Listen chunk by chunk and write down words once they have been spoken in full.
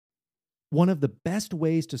One of the best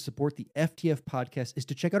ways to support the FTF podcast is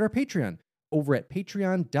to check out our Patreon over at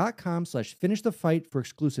patreon.com/finishthefight for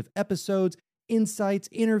exclusive episodes, insights,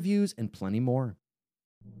 interviews, and plenty more.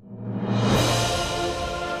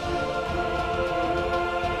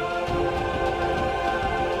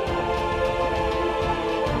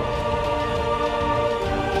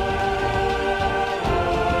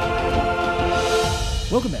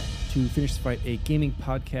 Welcome back to Finish the Fight, a gaming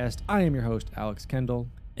podcast. I am your host, Alex Kendall.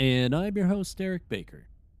 And I'm your host, Derek Baker.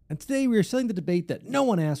 And today we are settling the debate that no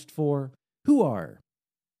one asked for. Who are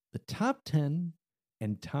the top 10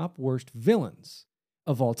 and top worst villains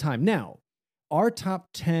of all time? Now, our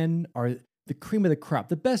top 10 are the cream of the crop,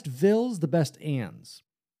 the best vills, the best ands.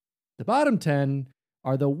 The bottom 10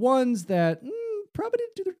 are the ones that probably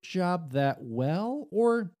didn't do their job that well.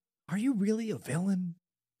 Or are you really a villain?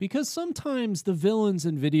 Because sometimes the villains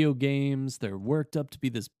in video games, they're worked up to be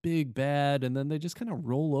this big bad, and then they just kind of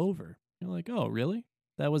roll over. You're like, oh, really?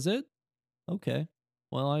 That was it? Okay.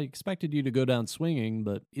 Well, I expected you to go down swinging,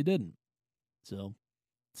 but you didn't. So,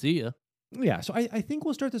 see ya. Yeah, so I think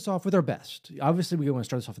we'll start this off with our best. Obviously, we want to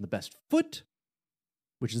start this off on the best foot,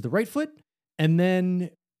 which is the right foot. And then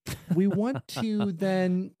we want to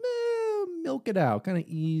then milk it out, kind of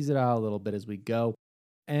ease it out a little bit as we go.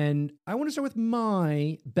 And I want to start with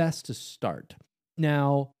my best to start.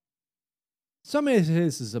 Now, some may say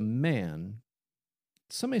this is a man.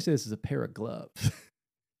 Some may say this is a pair of gloves.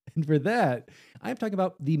 And for that, I'm talking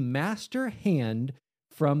about the Master Hand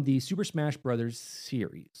from the Super Smash Bros.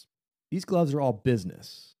 Series. These gloves are all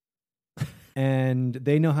business. And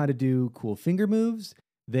they know how to do cool finger moves.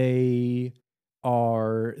 They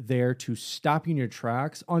are there to stop you in your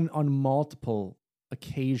tracks on multiple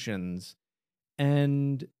occasions.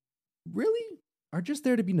 And really are just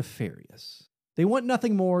there to be nefarious. They want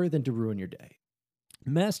nothing more than to ruin your day.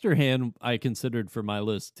 Master Hand, I considered for my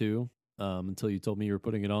list too, until you told me you were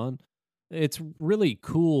putting it on. It's really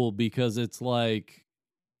cool because it's like,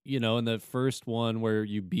 you know, in the first one where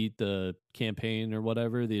you beat the campaign or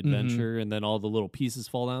whatever, the adventure, and then all the little pieces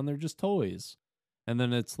fall down, they're just toys. And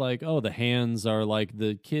then it's like, oh, the hands are like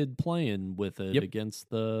the kid playing with it against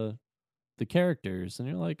the characters, and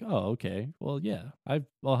you're like, oh, okay, well, yeah, I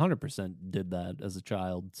 100% did that as a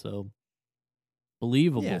child, so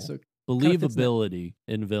believable. Yeah, so believability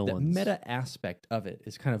in villains. The meta aspect of it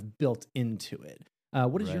is kind of built into it.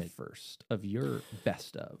 What is your first of your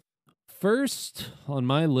best of? First on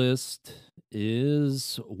my list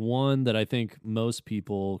is one that I think most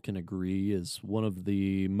people can agree is one of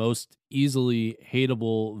the most easily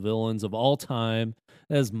hateable villains of all time,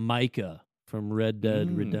 as Micah from Red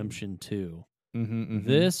Dead Redemption 2.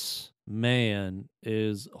 This man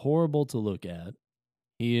is horrible to look at.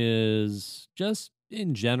 He is just,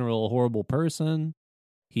 in general, a horrible person.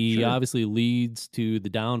 He obviously leads to the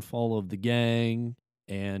downfall of the gang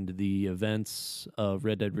and the events of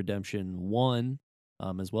Red Dead Redemption 1,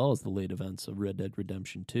 as well as the late events of Red Dead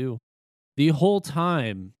Redemption 2. The whole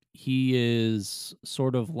time, he is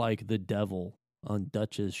sort of like the devil on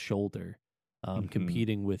Dutch's shoulder,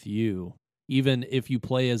 competing with you. Even if you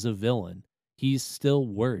play as a villain, he's still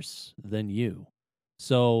worse than you.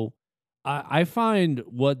 So I find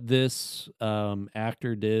what this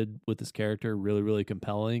actor did with this character really, really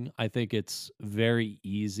compelling. I think it's very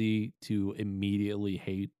easy to immediately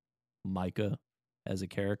hate Micah as a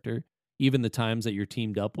character, even the times that you're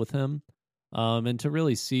teamed up with him, and to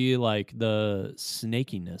really see like the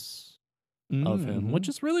snakiness of him, which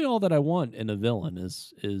is really all that I want in a villain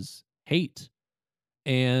is hate.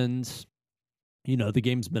 And you know, the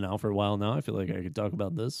game's been out for a while now. I feel like I could talk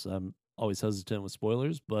about this. I'm always hesitant with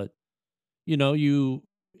spoilers, but, you know, you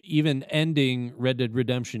even ending Red Dead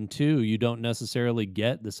Redemption 2, you don't necessarily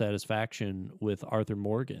get the satisfaction with Arthur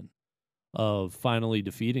Morgan of finally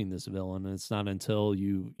defeating this villain. And it's not until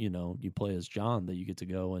you play as John that you get to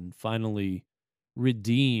go and finally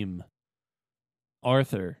redeem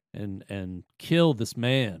Arthur and kill this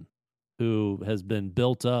man who has been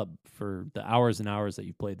built up for the hours and hours that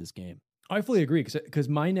you've played this game. I fully agree, because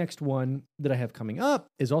my next one that I have coming up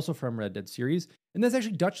is also from Red Dead series, and that's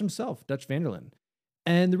actually Dutch himself, Dutch van der Linde.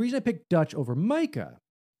 And the reason I picked Dutch over Micah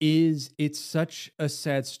is it's such a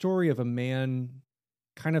sad story of a man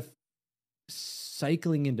kind of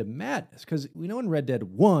cycling into madness. Because we know in Red Dead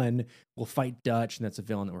 1, we'll fight Dutch, and that's a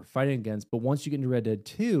villain that we're fighting against. But once you get into Red Dead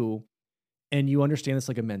 2, and you understand this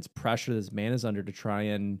like immense pressure this man is under to try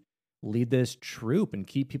and lead this troop and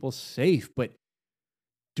keep people safe, but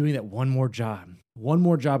doing that one more job and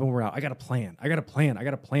we're out. I got a plan.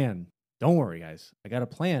 Don't worry, guys. I got a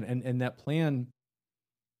plan. And that plan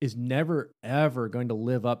is never, ever going to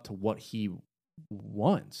live up to what he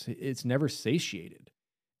wants. It's never satiated.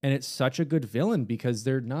 And it's such a good villain because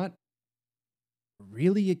they're not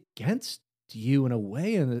really against you in a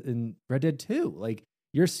way in Red Dead 2. Like,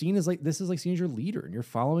 you're seen as like, this is like seen as your leader and you're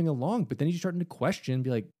following along, but then you're starting to question and be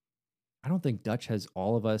like, I don't think Dutch has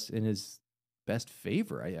all of us in his best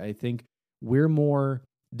favor. I think we're more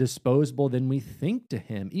disposable than we think to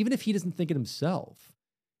him, even if he doesn't think it himself.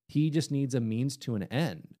 He just needs a means to an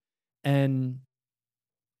end. And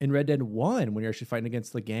in Red Dead 1, when you're actually fighting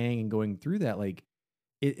against the gang and going through that, like,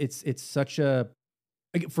 it's such a,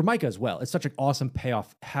 for Micah as well, it's such an awesome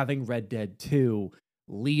payoff having Red Dead 2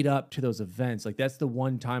 lead up to those events. Like, that's the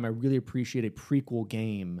one time I really appreciate a prequel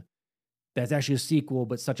game that's actually a sequel,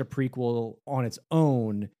 but such a prequel on its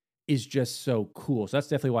own is just so cool. So that's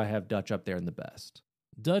definitely why I have Dutch up there in the best.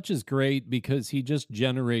 Dutch is great because he just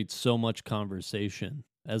generates so much conversation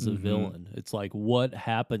as a villain. It's like, what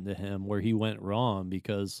happened to him where he went wrong?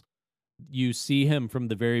 Because you see him from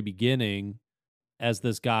the very beginning as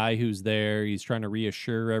this guy who's there. He's trying to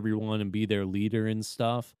reassure everyone and be their leader and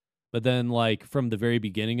stuff. But then, like, from the very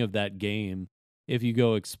beginning of that game, if you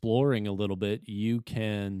go exploring a little bit, you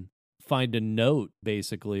can find a note,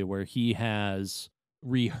 basically, where he has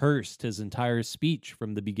rehearsed his entire speech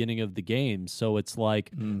from the beginning of the game. So it's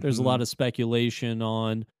like there's a lot of speculation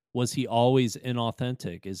on, was he always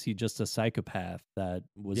inauthentic? Is he just a psychopath that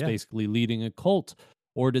was basically leading a cult?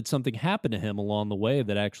 Or did something happen to him along the way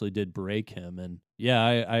that actually did break him? And yeah,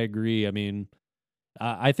 I agree. I mean,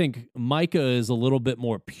 I think Micah is a little bit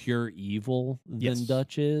more pure evil than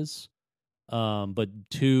Dutch is. But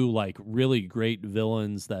two like really great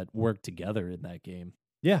villains that work together in that game.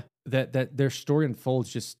 Yeah, that their story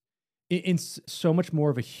unfolds just in so much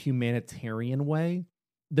more of a humanitarian way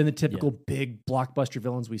than the typical big blockbuster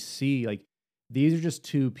villains we see. Like, these are just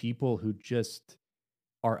two people who just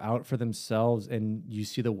are out for themselves, and you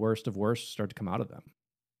see the worst of worst start to come out of them.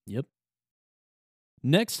 Yep.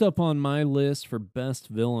 Next up on my list for best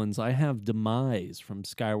villains, I have Demise from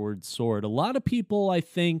Skyward Sword. A lot of people, I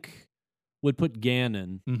think, would put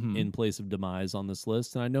Ganon in place of Demise on this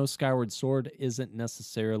list. And I know Skyward Sword isn't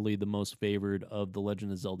necessarily the most favored of the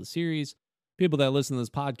Legend of Zelda series. People that listen to this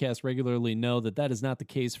podcast regularly know that that is not the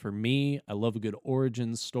case for me. I love a good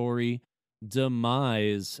origin story.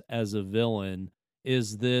 Demise as a villain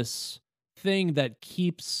is this thing that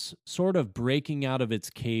keeps sort of breaking out of its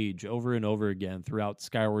cage over and over again throughout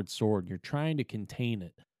Skyward Sword. You're trying to contain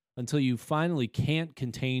it until you finally can't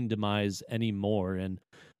contain Demise anymore. And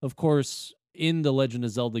of course, in the Legend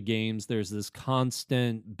of Zelda games, there's this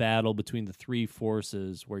constant battle between the three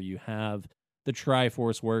forces where you have the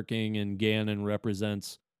Triforce working, and Ganon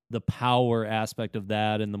represents the power aspect of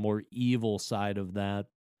that and the more evil side of that.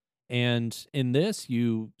 And in this,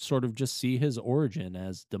 you sort of just see his origin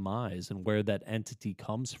as Demise and where that entity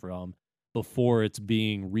comes from before it's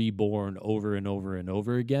being reborn over and over and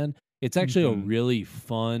over again. It's actually a really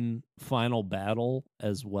fun final battle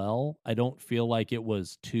as well. I don't feel like it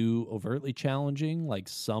was too overtly challenging like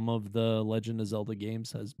some of the Legend of Zelda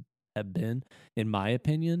games have been, in my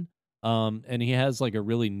opinion. And he has like a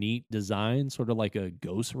really neat design, sort of like a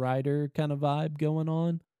Ghost Rider kind of vibe going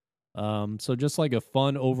on. So just like a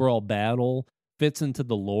fun overall battle, fits into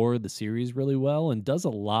the lore of the series really well and does a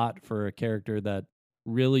lot for a character that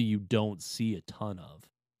really you don't see a ton of.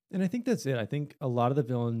 And I think that's it. I think a lot of the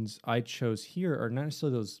villains I chose here are not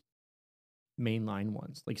necessarily those mainline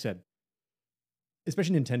ones. Like you said,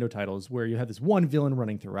 especially Nintendo titles where you have this one villain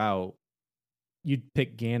running throughout, you'd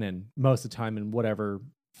pick Ganon most of the time in whatever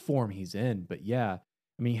form he's in. But yeah,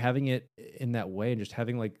 I mean, having it in that way and just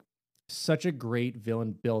having like such a great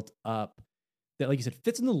villain built up that, like you said,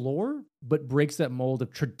 fits in the lore, but breaks that mold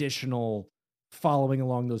of traditional following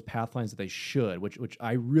along those path lines that they should, which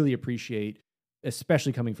I really appreciate,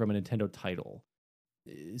 especially coming from a Nintendo title,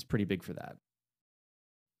 is pretty big for that.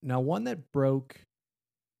 Now, one that broke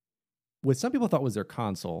what some people thought was their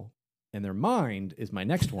console and their mind is my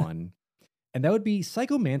next one, and that would be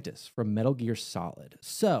Psycho Mantis from Metal Gear Solid.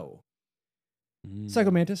 So,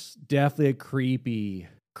 Psycho Mantis, definitely a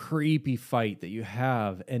creepy fight that you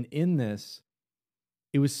have, and in this,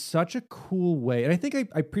 it was such a cool way, and I think I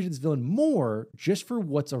appreciate this villain more just for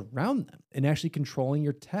what's around them and actually controlling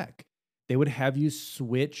your tech. They would have you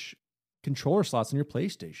switch controller slots on your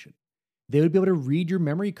PlayStation. They would be able to read your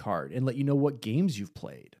memory card and let you know what games you've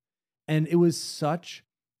played. And it was such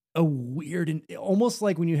a weird, and almost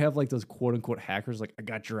like when you have like those quote unquote hackers, like, I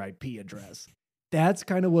got your IP address. That's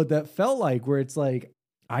kind of what that felt like, where it's like,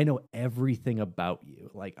 I know everything about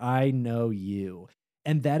you. Like, I know you.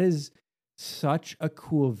 And that is such a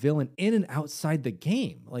cool villain in and outside the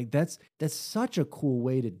game. Like, that's such a cool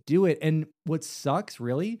way to do it. And what sucks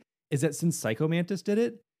really is that since Psycho Mantis did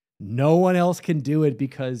it, no one else can do it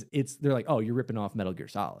because they're like, oh, you're ripping off Metal Gear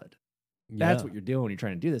Solid. That's Yeah. what you're doing when you're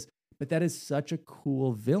trying to do this. But that is such a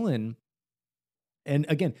cool villain. And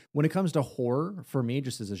again, when it comes to horror, for me,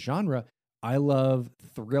 just as a genre, I love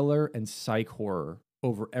thriller and psych horror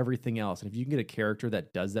over everything else. And if you can get a character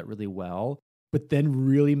that does that really well, but then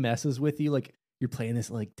really messes with you, like you're playing this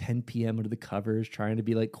at like 10 p.m. under the covers, trying to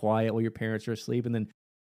be like quiet while your parents are asleep. And then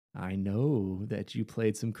I know that you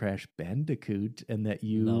played some Crash Bandicoot and that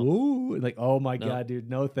you, No. like, oh my No. God, dude,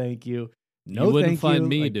 no, thank you. No, You wouldn't thank find you.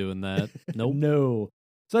 me Like, doing that. Nope. no.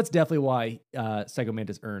 So that's definitely why Psycho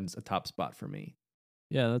Mantis earns a top spot for me.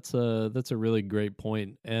 Yeah, that's a really great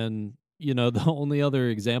point. And the only other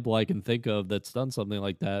example I can think of that's done something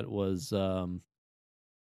like that was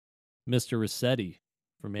Mr. Rossetti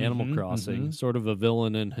from Animal Crossing, sort of a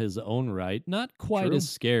villain in his own right. Not quite True. as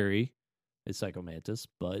scary as Psycho Mantis,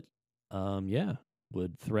 but yeah,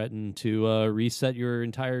 would threaten to reset your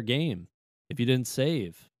entire game if you didn't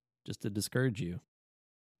save, just to discourage you.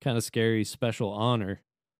 Kind of scary special honor.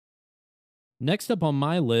 Next up on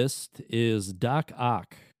my list is Doc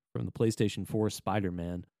Ock from the PlayStation 4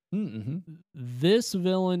 Spider-Man. Mm-hmm. This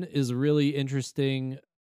villain is really interesting.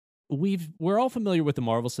 We're all familiar with the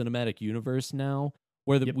Marvel Cinematic Universe now,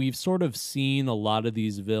 where we've sort of seen a lot of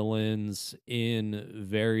these villains in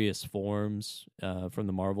various forms from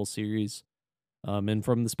the Marvel series and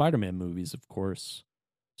from the Spider-Man movies, of course.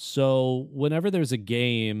 So whenever there's a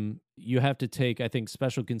game, you have to take, I think,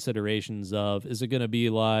 special considerations of, is it going to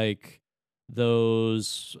be like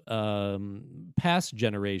those past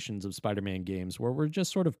generations of Spider-Man games where we're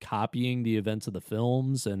just sort of copying the events of the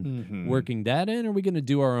films and working that in? Or are we going to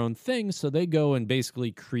do our own thing? So they go and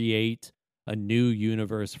basically create a new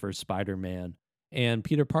universe for Spider-Man. And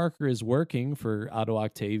Peter Parker is working for Otto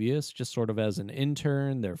Octavius just sort of as an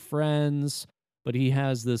intern. They're friends, but he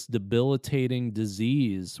has this debilitating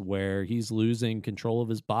disease where he's losing control of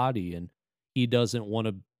his body, and he doesn't want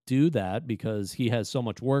to do that because he has so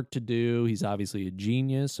much work to do. He's obviously a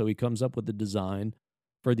genius, so he comes up with the design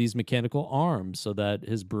for these mechanical arms so that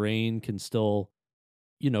his brain can still,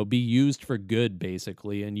 be used for good,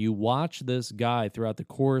 basically. And you watch this guy throughout the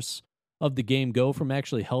course of the game go from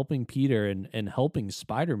actually helping Peter and helping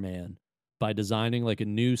Spider-Man by designing like a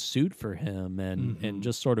new suit for him and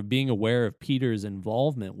just sort of being aware of Peter's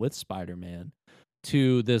involvement with Spider-Man,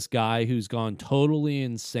 to this guy who's gone totally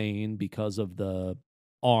insane because of the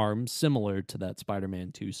arm, similar to that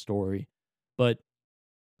Spider-Man 2 story. But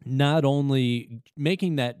not only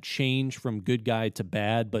making that change from good guy to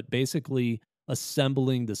bad, but basically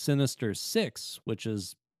assembling the Sinister Six, which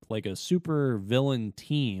is like a super villain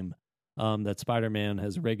team that Spider-Man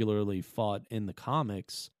has regularly fought in the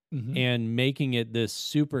comics, and making it this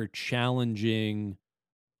super challenging,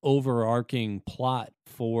 overarching plot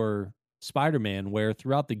for Spider-Man, where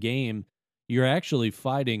throughout the game, you're actually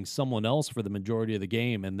fighting someone else for the majority of the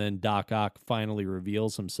game, and then Doc Ock finally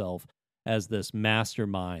reveals himself as this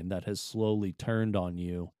mastermind that has slowly turned on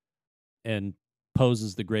you and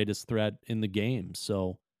poses the greatest threat in the game.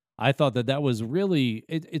 So I thought that was really,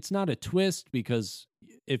 it's not a twist, because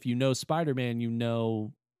if you know Spider-Man, you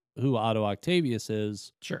know who Otto Octavius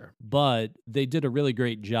is. Sure. But they did a really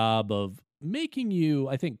great job of making you,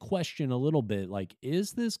 I think, question a little bit, like,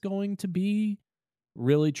 is this going to be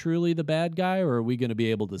really truly the bad guy, or are we going to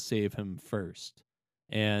be able to save him first?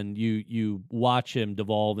 And you watch him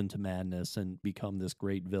devolve into madness and become this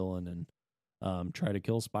great villain and try to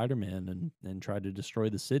kill Spider-Man and try to destroy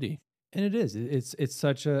the city. And it is. It's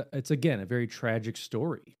again a very tragic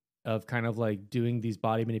story of kind of like doing these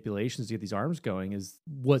body manipulations to get these arms going is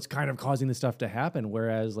what's kind of causing this stuff to happen.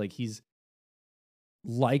 Whereas like he's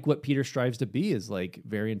like what Peter strives to be, is like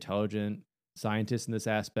very intelligent scientist in this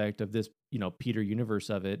aspect of this, Peter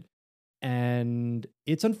universe of it. And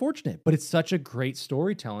it's unfortunate, but it's such a great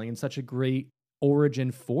storytelling and such a great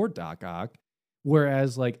origin for Doc Ock.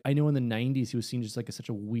 Whereas like I know in the 90s he was seen just like such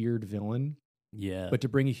a weird villain. Yeah. But to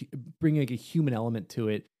bring like a human element to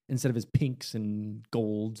it instead of his pinks and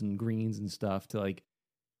golds and greens and stuff, to like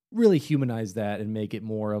really humanize that and make it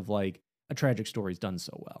more of like a tragic story's done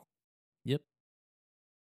so well. Yep.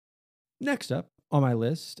 Next up on my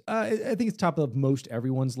list, I think it's top of most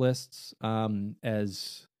everyone's lists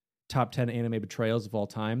as top 10 anime betrayals of all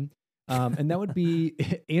time. And that would be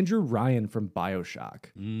Andrew Ryan from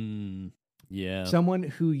BioShock. Yeah. Someone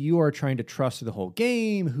who you are trying to trust through the whole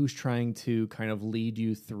game, who's trying to kind of lead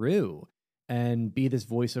you through and be this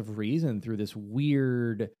voice of reason through this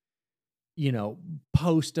weird,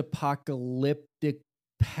 post-apocalyptic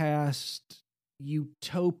past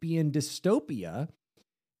utopian dystopia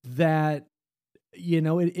that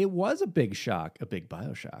it was a big shock, a big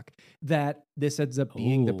Bioshock, that this ends up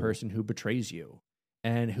being the Oh, person who betrays you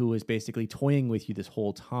and who is basically toying with you this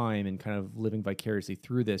whole time and kind of living vicariously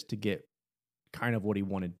through this to get kind of what he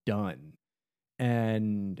wanted done.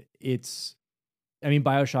 And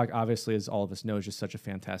Bioshock, obviously, as all of us know, is just such a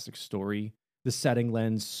fantastic story. The setting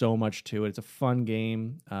lends so much to it. It's a fun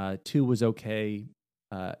game. 2 was okay.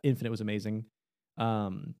 Infinite was amazing.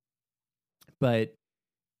 But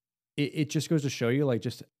it just goes to show you, like,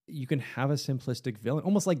 just you can have a simplistic villain,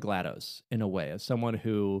 almost like GLaDOS in a way, as someone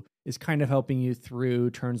who is kind of helping you through,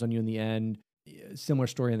 turns on you in the end. Similar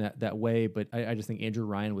story in that way, but I just think Andrew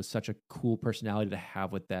Ryan was such a cool personality to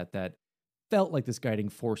have with that felt like this guiding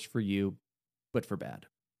force for you, but for bad.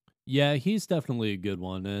 yeah, he's definitely a good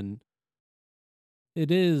one. And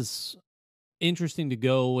it is interesting to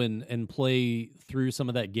go and play through some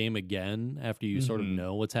of that game again after you sort of Mhm.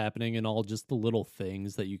 know what's happening and all just the little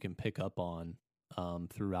things that you can pick up on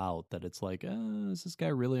throughout that it's like, is this guy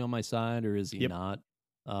really on my side or is he Yep. not?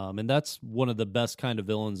 And that's one of the best kind of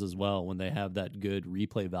villains as well when they have that good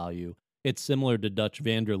replay value. It's similar to Dutch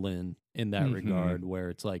Vanderlyn in that Mhm. regard,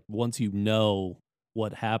 where it's like once you know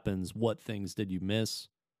what happens, what things did you miss?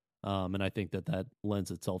 And I think that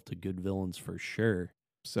lends itself to good villains for sure.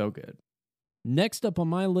 So good. Next up on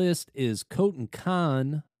my list is Khotan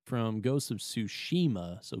Khan from Ghost of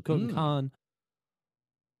Tsushima. So Khotan Mm. Khan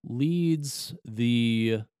leads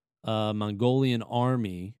the Mongolian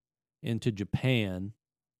army into Japan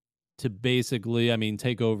to basically,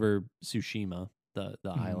 take over Tsushima, the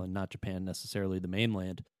Mhm. island, not Japan necessarily, the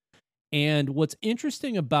mainland. And what's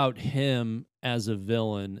interesting about him as a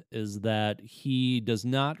villain is that he does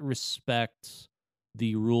not respect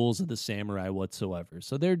the rules of the samurai whatsoever.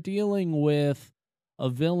 So they're dealing with a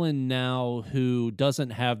villain now who doesn't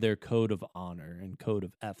have their code of honor and code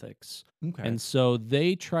of ethics. Okay. And so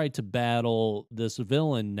they try to battle this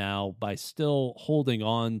villain now by still holding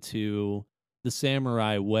on to the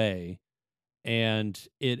samurai way, and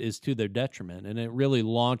it is to their detriment. And it really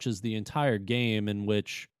launches the entire game in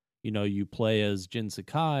which, you play as Jin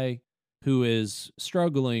Sakai, who is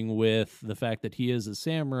struggling with the fact that he is a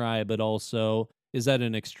samurai, but also is at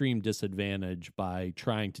an extreme disadvantage by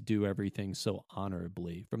trying to do everything so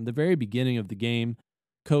honorably. From the very beginning of the game,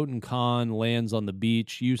 Khotan Khan lands on the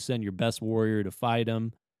beach. You send your best warrior to fight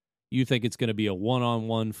him. You think it's going to be a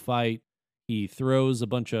one-on-one fight. He throws a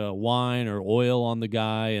bunch of wine or oil on the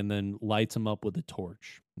guy and then lights him up with a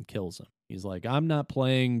torch and kills him. He's like, I'm not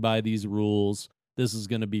playing by these rules. This is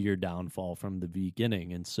going to be your downfall from the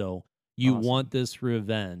beginning. And so you Awesome. want this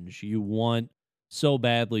revenge. You want so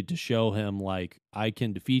badly to show him, like, I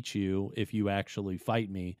can defeat you if you actually fight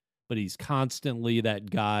me. But he's constantly that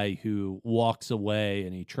guy who walks away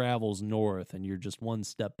and he travels north and you're just one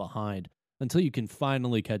step behind until you can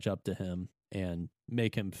finally catch up to him and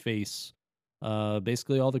make him face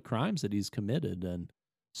basically all the crimes that he's committed. And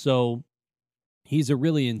so he's a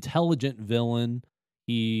really intelligent villain.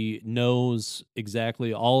 He knows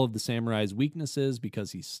exactly all of the samurai's weaknesses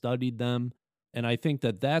because he studied them. And I think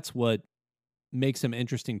that that's what makes him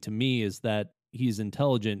interesting to me, is that he's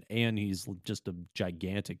intelligent and he's just a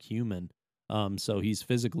gigantic human. So he's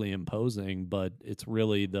physically imposing, but it's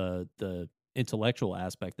really the intellectual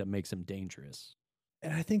aspect that makes him dangerous.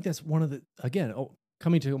 And I think that's one of the, again,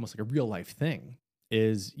 coming to almost like a real life thing,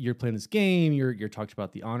 is you're playing this game, you're talking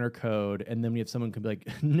about the honor code, and then we have someone can be like,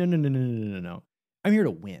 no, no, no, no, no, no, no. I'm here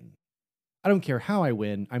to win. I don't care how I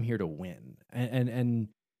win. I'm here to win. And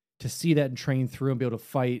to see that and train through and be able to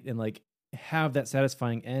fight and like have that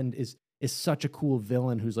satisfying end is such a cool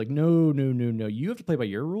villain who's like, no, no, no, no. You have to play by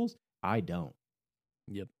your rules. I don't.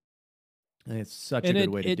 Yep. And it's such And a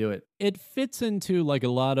good way to do it. It fits into like a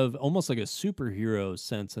lot of almost like a superhero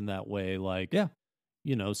sense in that way. Like, Yeah.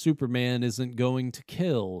 Superman isn't going to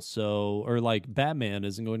kill. So, or like Batman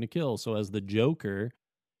isn't going to kill. So as the Joker,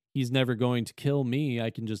 he's never going to kill me. I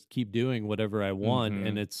can just keep doing whatever I want. Mhm.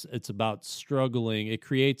 And it's about struggling. It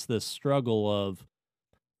creates this struggle of,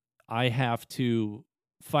 I have to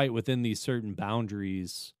fight within these certain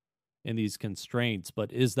boundaries and these constraints,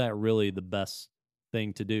 but is that really the best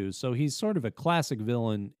thing to do? So he's sort of a classic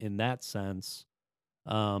villain in that sense.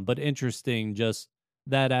 But interesting, just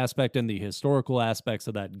that aspect and the historical aspects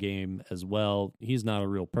of that game as well. He's not a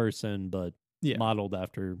real person, but Yeah. modeled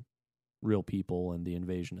after real people and the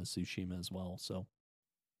invasion of Tsushima as well. So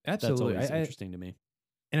Absolutely. that's always interesting to me.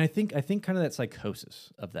 And I think kind of that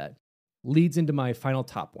psychosis of that leads into my final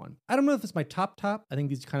top one. I don't know if it's my top. I think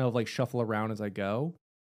these kind of like shuffle around as I go.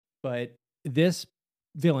 But this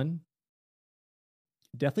villain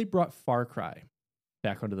definitely brought Far Cry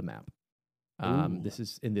back onto the map. Ooh. This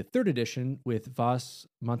is in the 3rd edition with Vas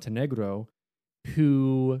Montenegro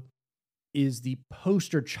who is the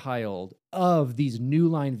poster child of these New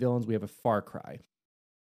Line villains we have at Far Cry.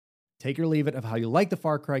 Take or leave it of how you like the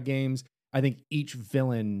Far Cry games. I think each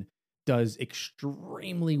villain does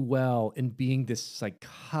extremely well in being this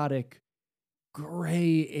psychotic,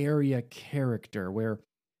 gray area character where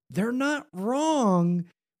they're not wrong,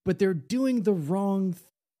 but they're doing the wrong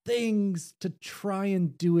things to try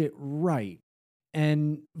and do it right.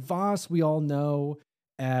 And Voss, we all know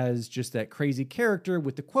as just that crazy character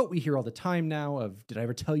with the quote we hear all the time now of, did I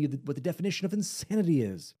ever tell you what the definition of insanity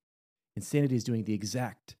is? Insanity is doing the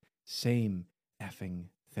exact same effing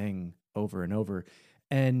thing over and over.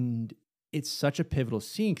 And it's such a pivotal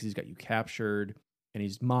scene because he's got you captured and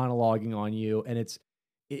he's monologuing on you. And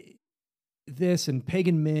this and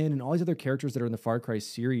Pagan Min and all these other characters that are in the Far Cry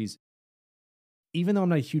series, even though I'm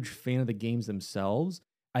not a huge fan of the games themselves,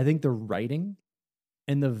 I think the writing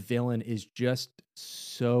and the villain is just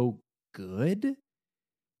so good.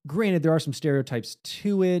 Granted, there are some stereotypes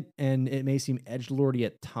to it, and it may seem edgelordy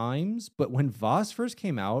at times, but when Voss first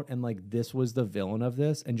came out and like this was the villain of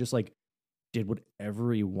this and just like did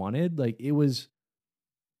whatever he wanted, like it was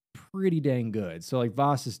pretty dang good. So like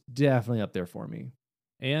Voss is definitely up there for me.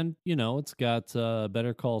 And, it's got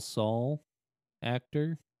Better Call Saul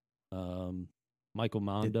actor, Michael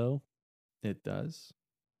Mondo. It does.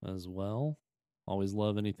 As well. Always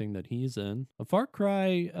love anything that he's in. A Far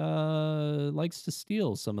Cry likes to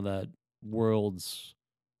steal some of that world's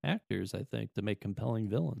actors, I think, to make compelling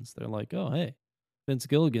villains. They're like, oh, hey, Vince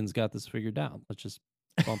Gilligan's got this figured out. Let's just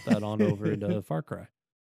bump that on over into Far Cry.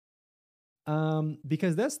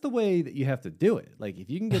 Because that's the way that you have to do it. Like, if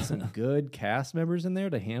you can get some good cast members in there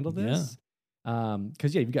to handle this,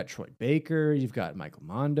 because you've got Troy Baker, you've got Michael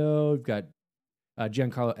Mondo, you've got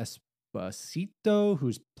Giancarlo Esposito,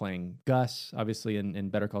 who's playing Gus, obviously in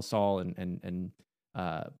Better Call Saul, and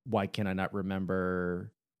why can I not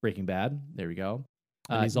remember Breaking Bad? There we go.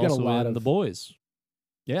 And he's also in The Boys.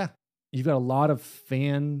 Yeah, you've got a lot of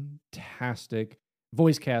fantastic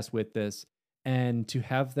voice cast with this, and to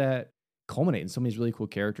have that culminate in so many really cool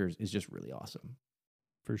characters is just really awesome.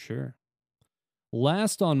 For sure.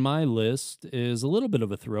 Last on my list is a little bit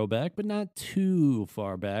of a throwback, but not too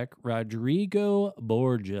far back. Rodrigo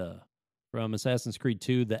Borgia from Assassin's Creed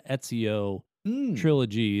 2, the Ezio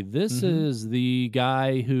trilogy. This is the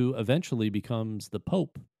guy who eventually becomes the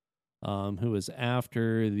Pope, who is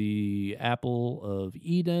after the Apple of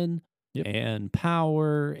Eden and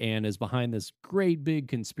power, and is behind this great big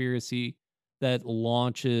conspiracy that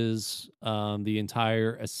launches the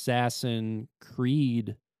entire Assassin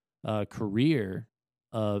Creed career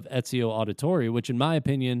of Ezio Auditore, which in my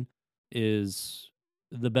opinion is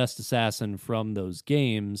the best assassin from those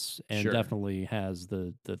games, and definitely has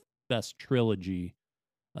the best trilogy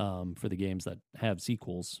for the games that have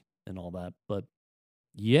sequels and all that. But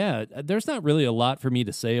yeah, there's not really a lot for me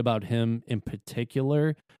to say about him in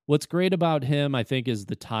particular. What's great about him, I think, is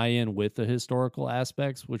the tie-in with the historical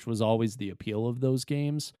aspects, which was always the appeal of those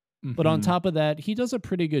games. But on top of that, he does a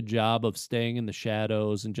pretty good job of staying in the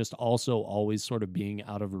shadows and just also always sort of being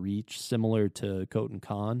out of reach, similar to Khoten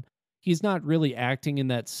Khan. He's not really acting in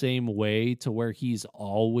that same way to where he's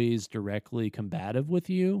always directly combative with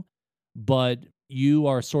you, but you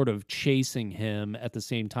are sort of chasing him at the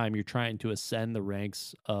same time you're trying to ascend the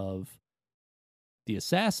ranks of the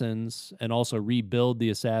assassins and also rebuild the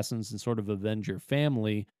assassins and sort of avenge your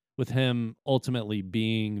family, with him ultimately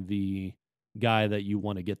being the guy that you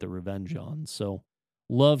want to get the revenge on. So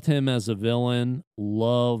loved him as a villain,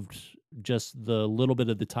 loved just the little bit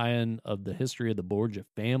of the tie-in of the history of the Borgia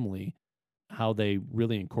family, how they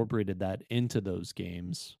really incorporated that into those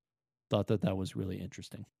games. Thought that was really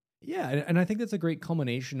interesting. Yeah, and I think that's a great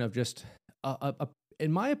culmination of just,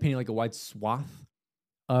 in my opinion, like a wide swath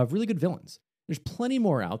of really good villains. There's plenty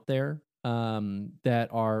more out there that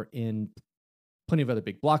are in plenty of other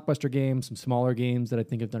big blockbuster games, some smaller games that I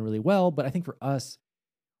think have done really well. But I think for us,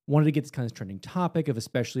 wanted to get this kind of trending topic of,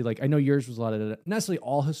 especially like, I know yours was a lot of, not necessarily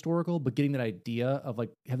all historical, but getting that idea of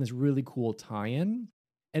like having this really cool tie-in.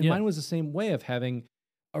 And mine was the same way of having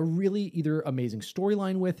a really either amazing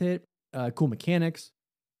storyline with it, cool mechanics,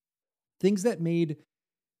 things that made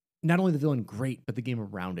not only the villain great, but the game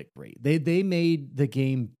around it great. They made the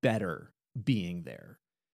game better being there.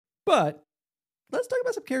 But let's talk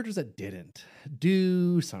about some characters that didn't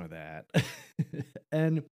do some of that.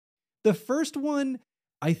 And the first one,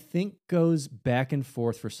 I think, goes back and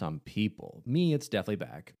forth for some people. Me, it's definitely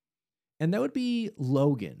back. And that would be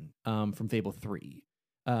Logan from Fable 3.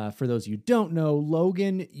 For those you don't know,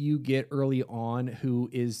 Logan you get early on, who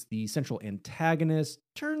is the central antagonist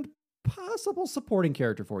turned possible supporting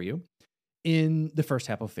character for you in the first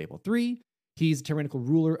half of Fable 3. He's a tyrannical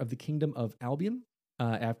ruler of the kingdom of Albion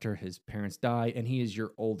after his parents die, and he is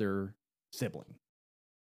your older sibling.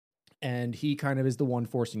 And he kind of is the one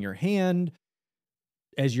forcing your hand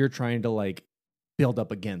as you're trying to like build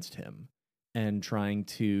up against him and trying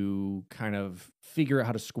to kind of figure out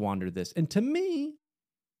how to squander this. And to me,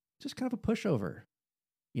 just kind of a pushover.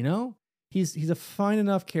 You know, he's a fine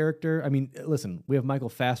enough character. I mean, listen, we have Michael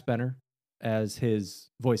Fassbender as his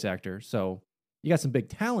voice actor, so you got some big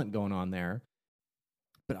talent going on there.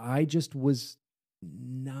 But I just was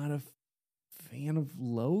not a fan of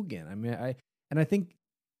Logan. I mean, I think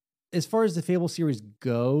as far as the Fable series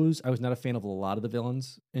goes, I was not a fan of a lot of the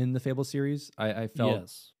villains in the Fable series. I felt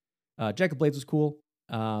Jack of Blades was cool,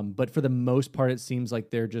 but for the most part, it seems like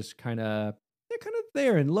they're kind of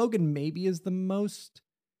there. And Logan maybe is the most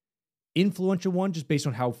influential one, just based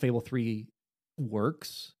on how Fable 3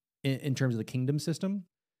 works in terms of the kingdom system.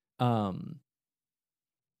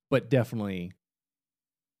 But definitely,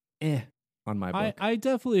 on my book. I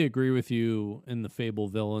definitely agree with you in the Fable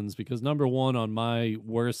villains, because number one on my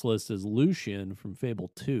worst list is Lucian from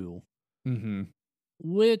Fable 2,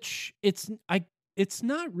 which it's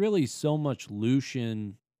not really so much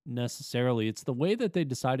Lucian necessarily. It's the way that they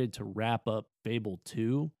decided to wrap up Fable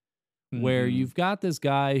 2, where you've got this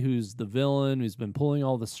guy who's the villain, who's been pulling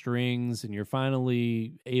all the strings, and you're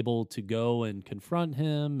finally able to go and confront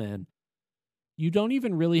him, and you don't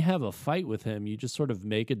even really have a fight with him. You just sort of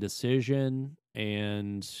make a decision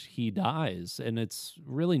and he dies. And it's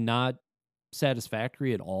really not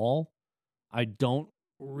satisfactory at all. I don't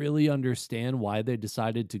really understand why they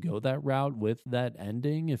decided to go that route with that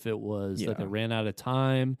ending. If it was that they ran out of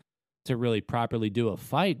time to really properly do a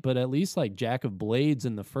fight, but at least like Jack of Blades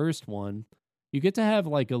in the first one, you get to have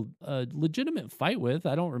like a legitimate fight with.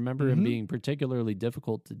 I don't remember him being particularly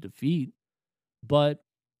difficult to defeat, but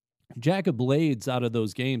Jack of Blades out of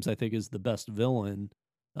those games, I think, is the best villain,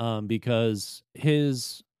 because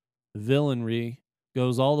his villainry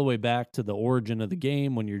goes all the way back to the origin of the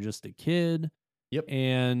game when you're just a kid. Yep.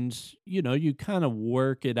 And, you know, you kind of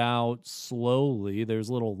work it out slowly. There's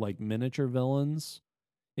little like miniature villains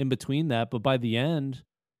in between that. But by the end,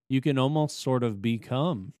 you can almost sort of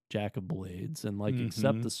become Jack of Blades and like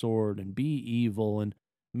accept the sword and be evil and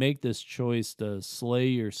make this choice to slay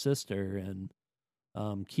your sister and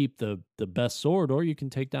keep the best sword, or you can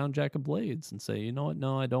take down Jack of Blades and say, you know what,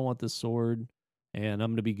 no, I don't want this sword, and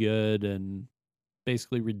I'm going to be good and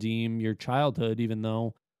basically redeem your childhood, even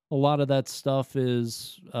though a lot of that stuff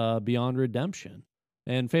is beyond redemption.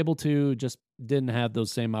 And Fable 2 just didn't have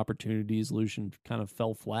those same opportunities. Lucian kind of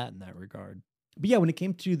fell flat in that regard. But yeah, when it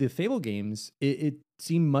came to the Fable games, it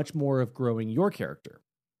seemed much more of growing your character,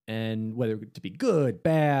 and whether to be good,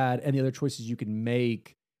 bad, and the other choices you can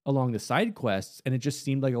make along the side quests. And it just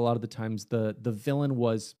seemed like a lot of the times the villain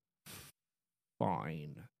was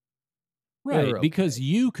fine. Right, okay. Because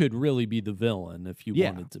you could really be the villain if you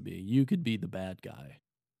wanted to be. You could be the bad guy.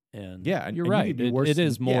 And you're right. It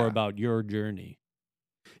is more about your journey.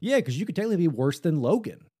 Yeah, because you could technically be worse than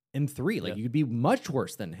Logan in 3. Like, you could be much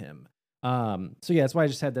worse than him. So yeah, that's why I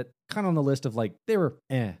just had that kind of on the list of like, they were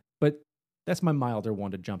but that's my milder one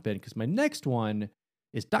to jump in, because my next one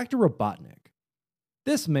is Dr. Robotnik.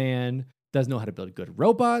 This man does know how to build good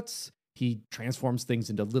robots. He transforms things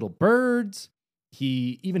into little birds.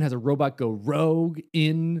 He even has a robot go rogue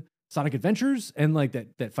in Sonic Adventures and like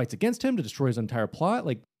that fights against him to destroy his entire plot.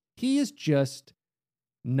 Like, he is just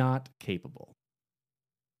not capable.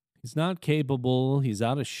 He's not capable. He's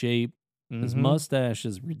out of shape. His mustache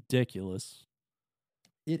is ridiculous.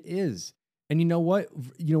 It is. And you know what?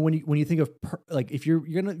 You know, when you think of like, if you're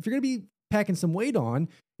gonna be packing some weight on,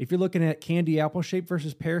 if you're looking at candy apple shape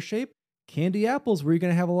versus pear shape, candy apples where you're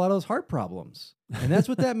going to have a lot of those heart problems. And that's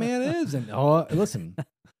what that man is. And listen,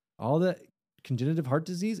 all the congenital heart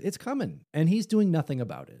disease, it's coming, and he's doing nothing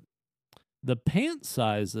about it. The pant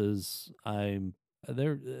sizes,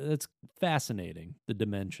 that's fascinating. The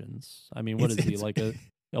dimensions. I mean, what is he, like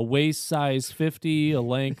a waist size 50, a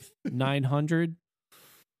length 900?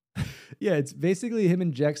 Yeah, it's basically him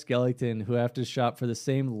and Jack Skellington who have to shop for the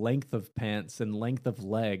same length of pants and length of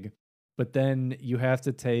leg, but then you have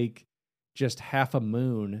to take just half a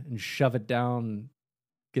moon and shove it down,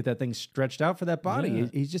 get that thing stretched out for that body.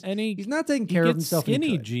 Yeah. He's not taking care of himself.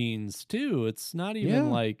 Skinny jeans too. It's not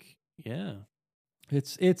even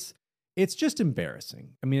It's just embarrassing.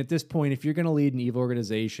 I mean, at this point, if you're going to lead an evil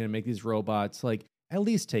organization and make these robots, like, at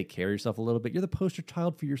least take care of yourself a little bit. You're the poster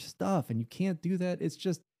child for your stuff, and you can't do that. It's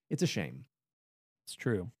a shame. It's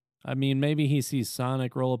true. I mean, maybe he sees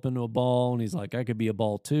Sonic roll up into a ball, and he's like, I could be a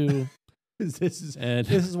ball too. This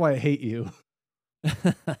is why I hate you.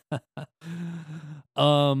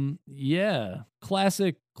 Yeah.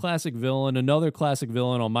 Classic villain. Another classic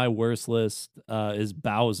villain on my worst list is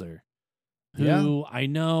Bowser. Who I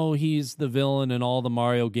know he's the villain in all the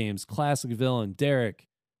Mario games. Classic villain. Derek,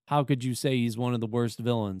 how could you say he's one of the worst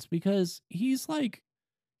villains? Because he's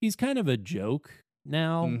kind of a joke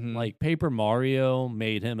now. Mhm. Like Paper Mario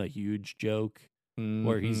made him a huge joke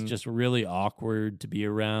where he's Mhm. just really awkward to be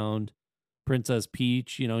around. Princess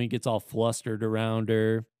Peach, he gets all flustered around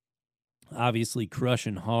her, obviously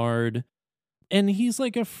crushing hard. And he's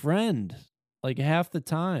like a friend, like half the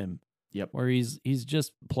time, Yep. where he's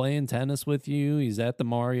just playing tennis with you. He's at the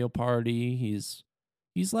Mario Party. He's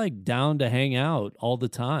like down to hang out all the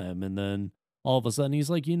time. And then all of a sudden he's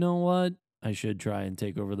like, you know what? I should try and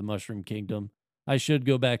take over the Mushroom Kingdom. I should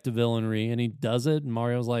go back to villainry. And he does it. And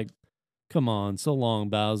Mario's like, come on, so long,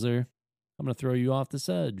 Bowser. I'm going to throw you off this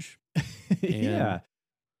edge. Yeah.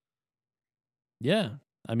 Yeah.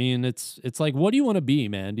 I mean, it's like, what do you want to be,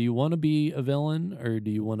 man? Do you want to be a villain or do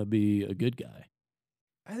you want to be a good guy?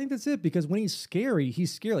 I think that's it, because when he's scary.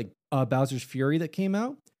 Like Bowser's Fury that came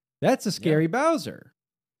out. That's a scary Bowser.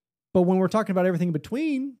 But when we're talking about everything in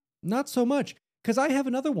between, not so much. Because I have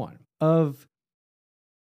another one of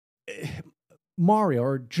Mario,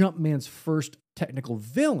 or Jumpman's first technical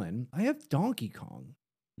villain. I have Donkey Kong.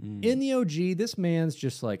 In the OG, this man's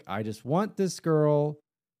just like, I just want this girl.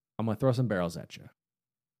 I'm going to throw some barrels at you.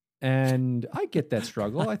 And I get that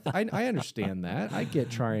struggle. I understand that. I get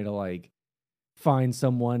trying to like find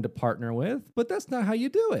someone to partner with, but that's not how you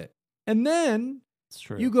do it. And then It's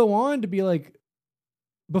true. you go on to be like,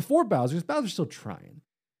 before Bowser's still trying.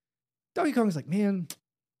 Donkey Kong's like, man,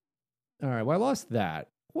 all right, well, I lost that.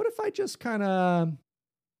 What if I just kind of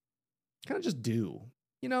just do,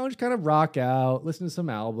 just kind of rock out, listen to some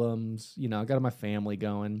albums, got my family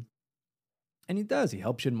going. And he does. He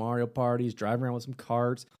helps you in Mario parties, driving around with some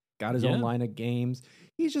carts, got his own line of games.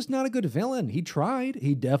 He's just not a good villain. He tried.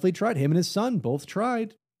 He definitely tried. Him and his son both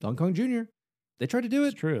tried. Donkey Kong Jr. They tried to do it.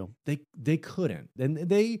 It's true. They couldn't. And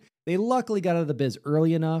they luckily got out of the biz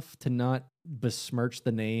early enough to not besmirch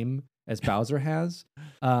the name as Bowser has.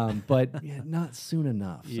 But not soon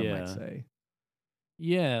enough, some might say.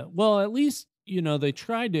 Yeah. Well, at least, they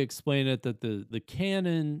tried to explain it that the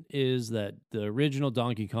canon is that the original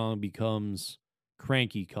Donkey Kong becomes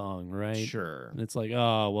Cranky Kong, right? Sure. And it's like,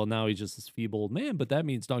 oh, well, now he's just this feeble old man, but that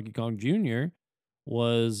means Donkey Kong Jr.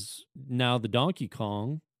 was now the Donkey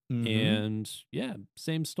Kong. And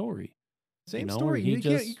same story. Same story. You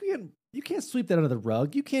can't sweep that under the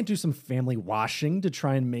rug. You can't do some family washing to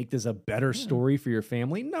try and make this a better story for your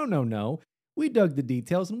family. No. We dug the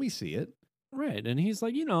details and we see it. Right. And he's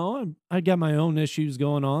like, I got my own issues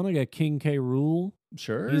going on. I got King K. Rool.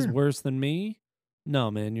 Sure. He's worse than me.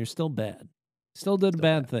 No, man, you're still bad. Still did a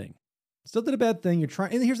bad thing. Still did a bad thing. You're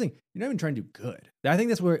trying, and here's the thing: you're not even trying to do good. I think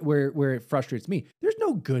that's where it frustrates me. There's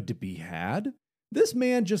no good to be had. This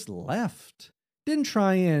man just left. Didn't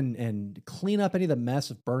try and clean up any of the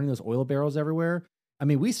mess of burning those oil barrels everywhere. I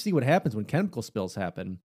mean, we see what happens when chemical spills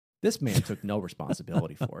happen. This man took no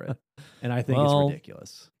responsibility for it, and I think it's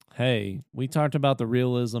ridiculous. Hey, we talked about the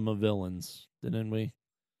realism of villains, didn't we?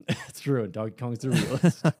 It's true. Donkey Kong's the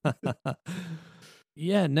realist.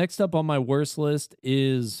 Yeah, next up on my worst list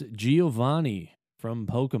is Giovanni from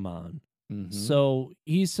Pokemon. Mm-hmm. So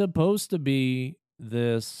he's supposed to be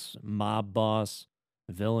this mob boss,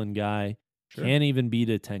 villain guy. Sure. Can't even beat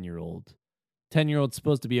a 10-year-old. 10-year-old's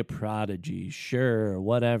supposed to be a prodigy. Sure,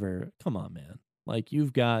 whatever. Come on, man. Like,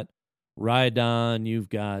 you've got Rhydon, you've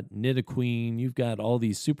got Nidoqueen, you've got all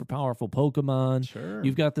these super powerful Pokemon. Sure.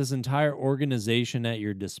 You've got this entire organization at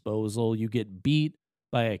your disposal. You get beat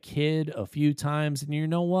by a kid a few times, and you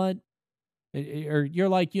know what? Or you're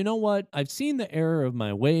like, you know what? I've seen the error of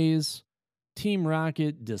my ways. Team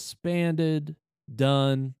Rocket disbanded,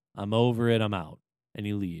 done. I'm over it. I'm out. And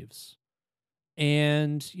he leaves.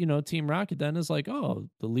 And, Team Rocket then is like, oh,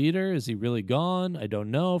 the leader, is he really gone? I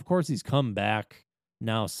don't know. Of course, he's come back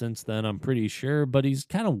now since then, I'm pretty sure, but he's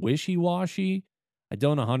kind of wishy-washy. I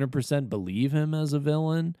don't 100% believe him as a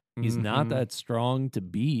villain. He's not that strong to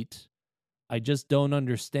beat. I just don't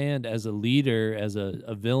understand as a leader, as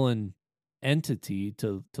a villain entity,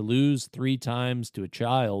 to lose 3 times to a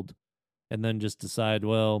child and then just decide,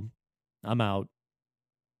 well, I'm out.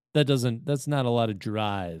 That's not a lot of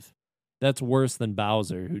drive. That's worse than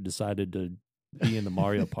Bowser, who decided to be in the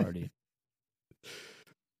Mario Party.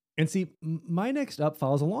 And see, my next up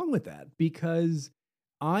follows along with that, because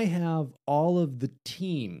I have all of the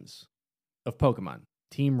teams of Pokemon.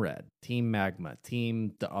 Team Red, Team Magma,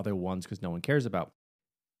 Team the other ones because no one cares about.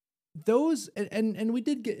 Those, and we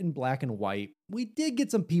did get in Black and White, we did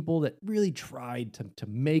get some people that really tried to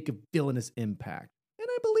make a villainous impact.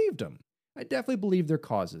 I believed them. I definitely believed their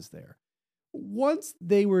causes there. Once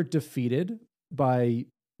they were defeated by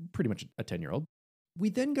pretty much a 10-year-old, we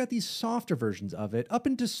then got these softer versions of it up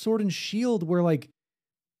into Sword and Shield, where like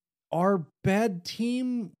our bad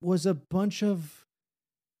team was a bunch of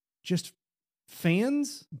just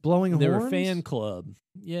fans blowing They horns. were a fan club.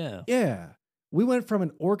 Yeah. Yeah. We went from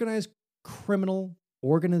an organized criminal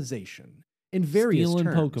organization in various Stealing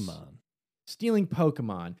terms. Pokemon. Stealing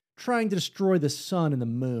Pokemon, trying to destroy the sun and the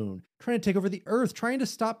moon, trying to take over the earth, trying to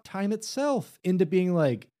stop time itself, into being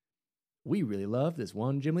like, we really love this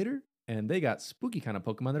one gym leader, and they got spooky kind of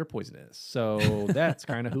Pokemon that are poisonous. So that's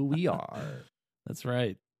kind of who we are. That's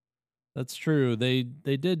right. That's true. They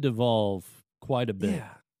did devolve quite a bit.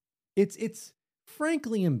 Yeah. It's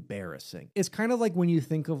frankly embarrassing. It's kind of like when you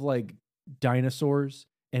think of like dinosaurs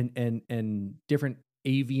and different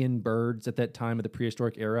avian birds at that time of the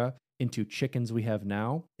prehistoric era into chickens we have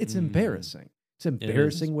now. It's embarrassing. It's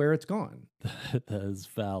embarrassing where it's gone. That is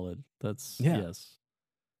valid. That's Yeah. yes.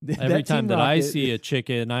 Every time Team that I Rocket- see a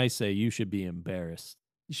chicken, I say you should be embarrassed.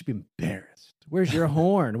 You should be embarrassed. Where's your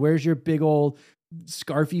horn? Where's your big old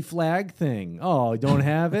scarfy flag thing? Oh, don't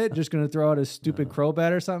have it? Just going to throw out a stupid No.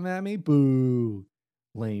 Crobat or something at me? Boo.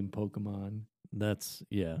 Lame Pokemon. That's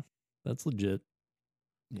legit.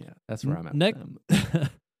 Yeah, that's where I'm at. Next, with them.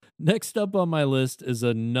 next up on my list is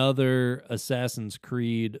another Assassin's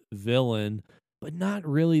Creed villain, but not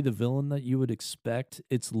really the villain that you would expect.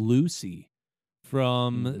 It's Lucy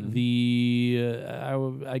from Mhm.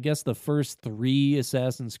 the, I guess, the first 3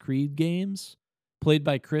 Assassin's Creed games, played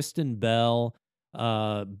by Kristen Bell.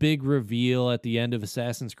 Big reveal at the end of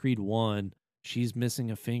Assassin's Creed 1. She's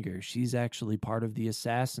missing a finger. She's actually part of the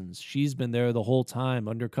Assassins. She's been there the whole time,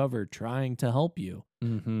 undercover, trying to help you.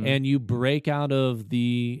 Mhm. And you break out of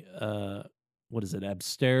the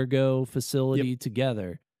Abstergo facility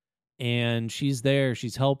together, and she's there,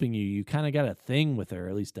 she's helping you. You kind of got a thing with her,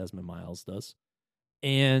 at least Desmond Miles does.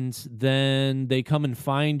 And then they come and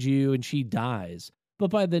find you, and she dies. But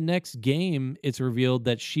by the next game, it's revealed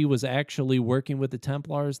that she was actually working with the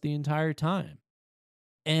Templars the entire time.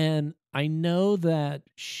 And I know that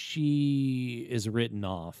she is written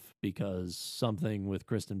off because something with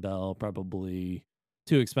Kristen Bell, probably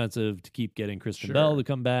too expensive to keep getting Kristen Bell Sure. to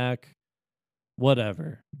come back.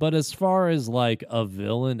 Whatever. But as far as like a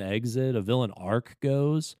villain exit, a villain arc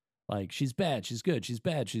goes, like she's bad, she's good, she's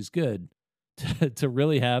bad, she's good. To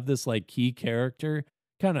really have this like key character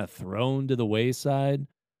kind of thrown to the wayside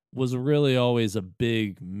was really always a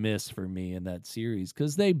big miss for me in that series,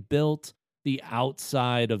 because they built the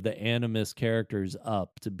outside of the Animus characters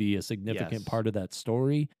up to be a significant Yes. part of that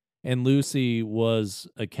story. And Lucy was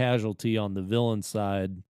a casualty on the villain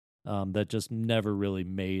side that just never really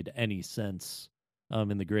made any sense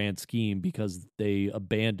in the grand scheme, because they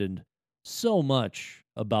abandoned so much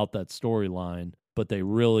about that storyline, but they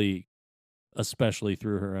really especially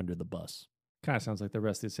threw her under the bus. Kind of sounds like the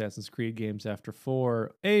rest of the Assassin's Creed games after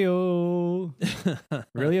 4. Ayo.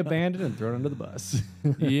 Really abandoned and thrown under the bus.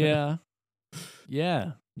 Yeah.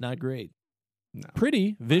 Yeah. Not great. No.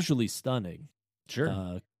 Pretty visually stunning.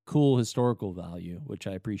 Sure. Cool historical value, which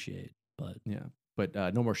I appreciate. But Yeah. But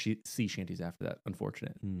no more sea shanties after that,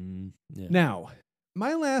 unfortunate. yeah. Now,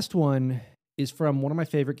 my last one is from one of my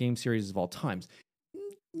favorite game series of all times.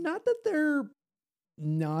 Not that they're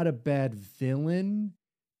not a bad villain.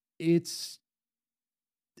 It's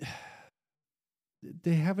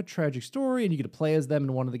they have a tragic story, and you get to play as them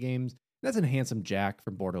in one of the games. That's in Handsome Jack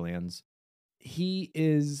from Borderlands. He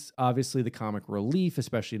is obviously the comic relief,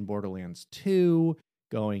 especially in Borderlands 2,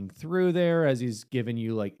 going through there as he's given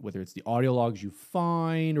you, like, whether it's the audio logs you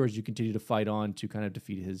find or as you continue to fight on to kind of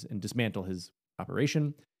defeat his and dismantle his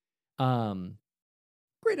operation.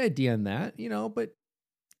 Great idea in that, but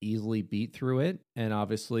easily beat through it, and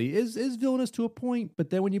obviously is villainous to a point.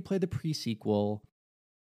 But then when you play the pre-sequel,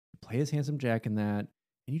 you play as Handsome Jack in that,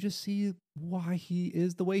 and you just see why he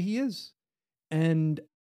is the way he is. And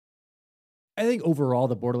I think overall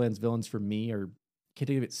the Borderlands villains for me are can't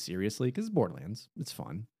take it seriously because it's Borderlands. It's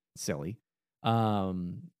fun, it's silly.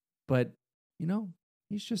 But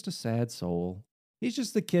he's just a sad soul. He's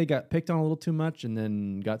just the kid got picked on a little too much and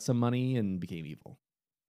then got some money and became evil.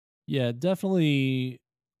 Yeah, definitely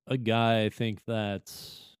a guy I think that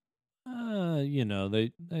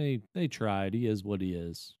they tried. He is what he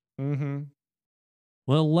is. Mm-hmm.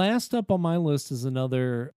 Well, last up on my list is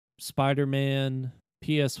another Spider-Man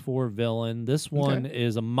PS4 villain. This one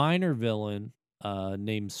is a minor villain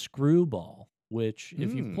named Screwball, which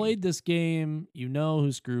if you've played this game, you know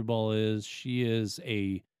who Screwball is. She is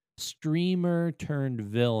a streamer turned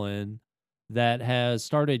villain that has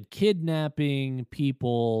started kidnapping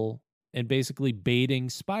people and basically baiting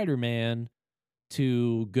Spider-Man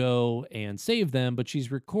to go and save them, but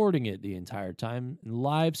she's recording it the entire time and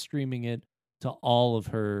live streaming it to all of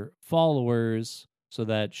her followers so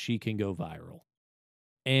that she can go viral.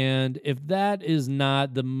 And if that is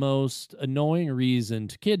not the most annoying reason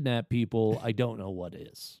to kidnap people, I don't know what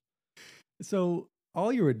is. So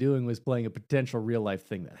all you were doing was playing a potential real life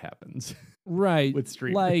thing that happens. Right. With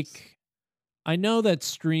streamers. Like, I know that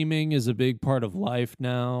streaming is a big part of life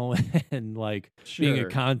now, and like being a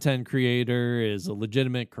content creator is a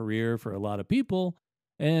legitimate career for a lot of people.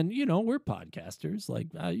 And, you know, we're podcasters, like,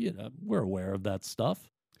 you know, we're aware of that stuff.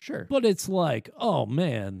 Sure. But it's like, oh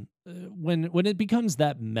man, when it becomes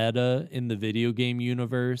that meta in the video game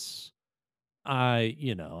universe,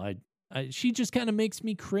 she just kind of makes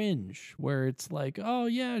me cringe, where it's like, oh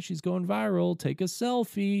yeah, she's going viral, take a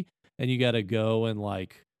selfie, and you got to go and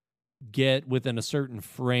like get within a certain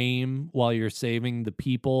frame while you're saving the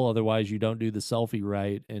people, otherwise you don't do the selfie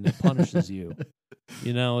right and it punishes you.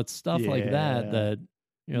 You know, it's stuff like that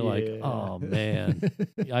you're like, oh man.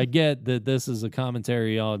 I get that this is a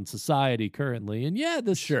commentary on society currently, and yeah,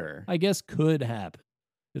 this I guess could happen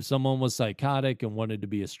if someone was psychotic and wanted to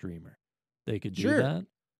be a streamer. They could do that.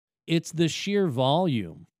 It's the sheer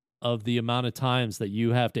volume of the amount of times that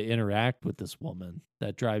you have to interact with this woman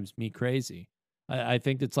that drives me crazy. I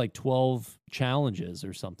think it's like 12 challenges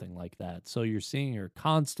or something like that. So you're seeing her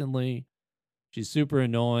constantly. She's super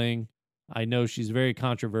annoying. I know she's very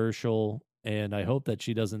controversial, and I hope that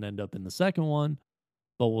she doesn't end up in the second one,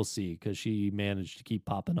 but we'll see, because she managed to keep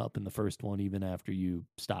popping up in the first one even after you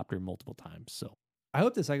stopped her multiple times. So I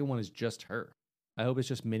hope the second one is just her. I hope it's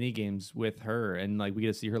just mini games with her, and like we get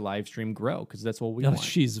to see her live stream grow, because that's what we want.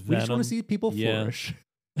 She's Venom. We just want to see people flourish.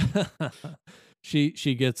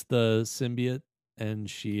 She gets the symbiote, and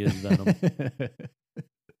she is Venom.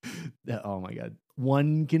 Oh my god,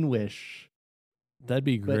 one can wish. That'd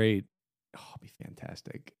be great. Oh, it'd be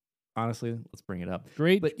fantastic. Honestly, let's bring it up.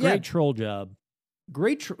 Great troll job.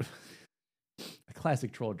 A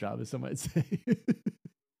classic troll job, as some might say.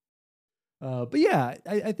 But yeah,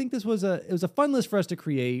 I think it was a fun list for us to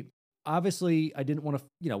create. Obviously, I didn't want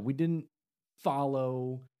to, we didn't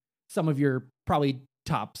follow some of your probably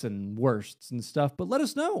tops and worsts and stuff, but let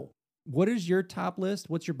us know. What is your top list?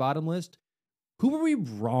 What's your bottom list? Who were we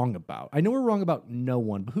wrong about? I know we're wrong about no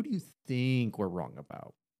one, but who do you think we're wrong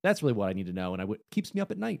about? That's really what I need to know, and keeps me up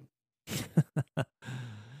at night.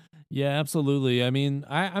 Yeah, absolutely. I mean,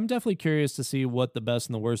 I'm definitely curious to see what the best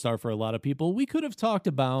and the worst are for a lot of people. We could have talked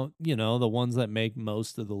about, the ones that make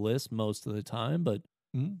most of the list most of the time, but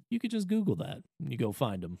you could just Google that and you go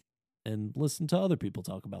find them and listen to other people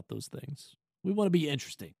talk about those things. We want to be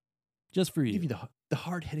interesting, just for you. Give you the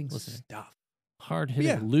hard-hitting stuff. Hard-hitting.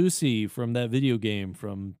 Yeah. Lucy from that video game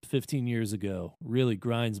from 15 years ago really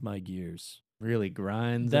grinds my gears. Really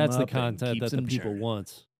grinds. That's the content that the people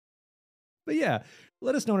want. But yeah,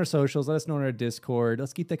 let us know on our socials. Let us know on our Discord.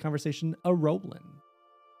 Let's keep that conversation a-rolling.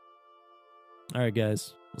 All right,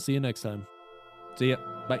 guys. We'll see you next time. See ya.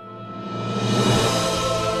 Bye.